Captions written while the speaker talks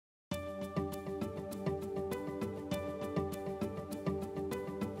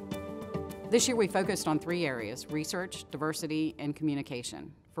This year we focused on 3 areas: research, diversity, and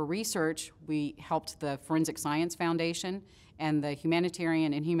communication. For research, we helped the Forensic Science Foundation and the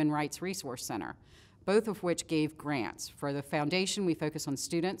Humanitarian and Human Rights Resource Center, both of which gave grants. For the foundation, we focus on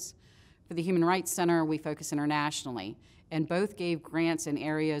students. For the Human Rights Center, we focus internationally, and both gave grants in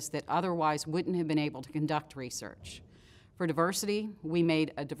areas that otherwise wouldn't have been able to conduct research. For diversity, we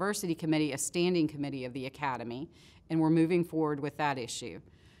made a diversity committee a standing committee of the Academy, and we're moving forward with that issue.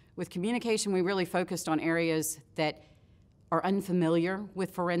 With communication, we really focused on areas that are unfamiliar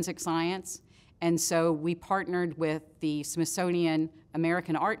with forensic science, and so we partnered with the Smithsonian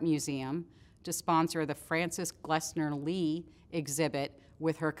American Art Museum to sponsor the Frances Glessner Lee exhibit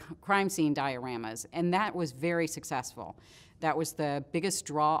with her crime scene dioramas, and that was very successful. That was the biggest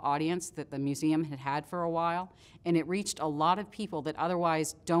draw audience that the museum had had for a while, and it reached a lot of people that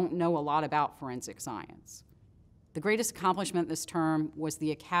otherwise don't know a lot about forensic science. The greatest accomplishment this term was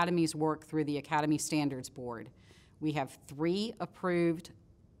the Academy's work through the Academy Standards Board. We have 3 approved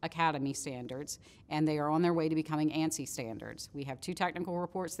Academy standards, and they are on their way to becoming ANSI standards. We have 2 technical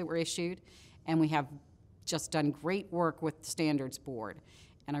reports that were issued, and we have just done great work with the Standards Board.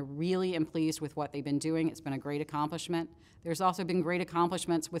 And I really am pleased with what they've been doing. It's been a great accomplishment. There's also been great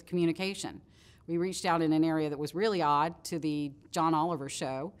accomplishments with communication. We reached out in an area that was really odd to the John Oliver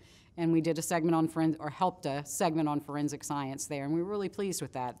show, and we did a segment on helped a segment on forensic science there, and we were really pleased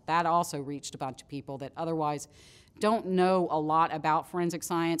with that. That also reached a bunch of people that otherwise don't know a lot about forensic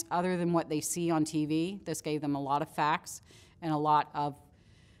science other than what they see on TV. This gave them a lot of facts and a lot of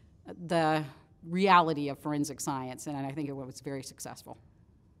the reality of forensic science, and I think it was very successful.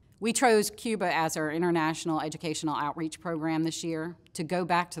 We chose Cuba as our international educational outreach program this year to go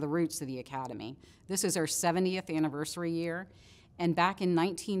back to the roots of the Academy. This is our 70th anniversary year, and back in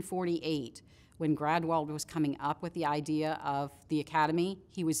 1948, when Gradwald was coming up with the idea of the Academy,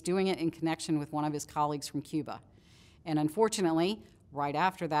 he was doing it in connection with one of his colleagues from Cuba. And unfortunately, right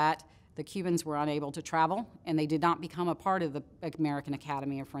after that, the Cubans were unable to travel, and they did not become a part of the American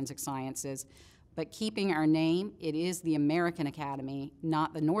Academy of Forensic Sciences. But keeping our name, it is the American Academy,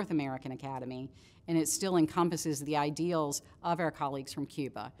 not the North American Academy, and it still encompasses the ideals of our colleagues from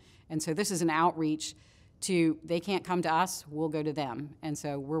Cuba. And so this is an outreach to, they can't come to us, we'll go to them. And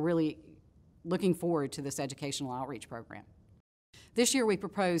so we're really looking forward to this educational outreach program. This year we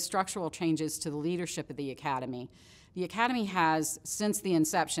proposed structural changes to the leadership of the Academy. The Academy has, since the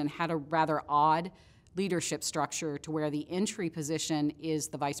inception, had a rather odd leadership structure to where the entry position is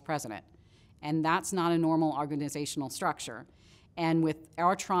the vice president. And that's not a normal organizational structure. And with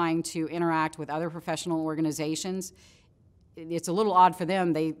our trying to interact with other professional organizations, it's a little odd for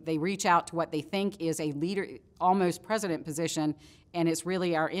them. They reach out to what they think is a leader, almost president position, and it's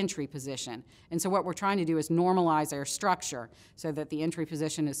really our entry position. And so what we're trying to do is normalize our structure so that the entry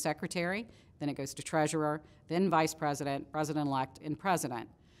position is secretary, then it goes to treasurer, then vice president, president-elect, and president.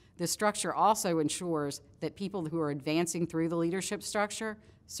 This structure also ensures that people who are advancing through the leadership structure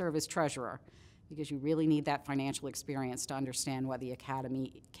serve as treasurer, because you really need that financial experience to understand what the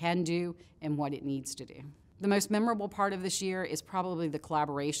Academy can do and what it needs to do. The most memorable part of this year is probably the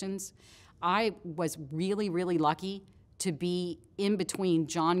collaborations. I was really, really lucky to be in between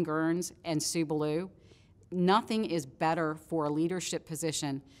John Gerns and Sue Ballou. Nothing is better for a leadership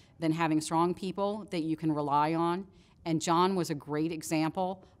position than having strong people that you can rely on, and John was a great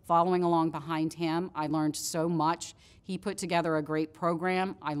example. Following along behind him, I learned so much. He put together a great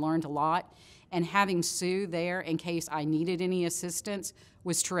program. I learned a lot, and having Sue there in case I needed any assistance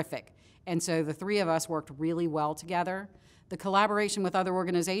was terrific. And so the 3 of us worked really well together. The collaboration with other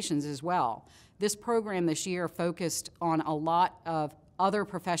organizations as well. This program this year focused on a lot of other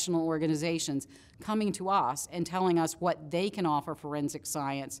professional organizations coming to us and telling us what they can offer forensic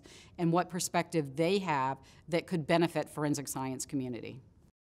science and what perspective they have that could benefit forensic science community.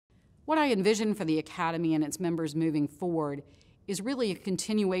 What I envision for the Academy and its members moving forward is really a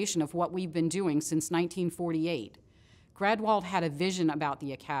continuation of what we've been doing since 1948. Gradwald had a vision about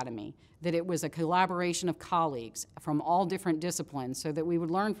the Academy, that it was a collaboration of colleagues from all different disciplines so that we would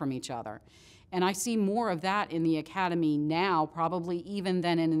learn from each other. And I see more of that in the Academy now, probably even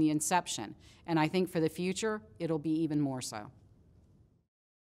than in the inception. And I think for the future, it'll be even more so.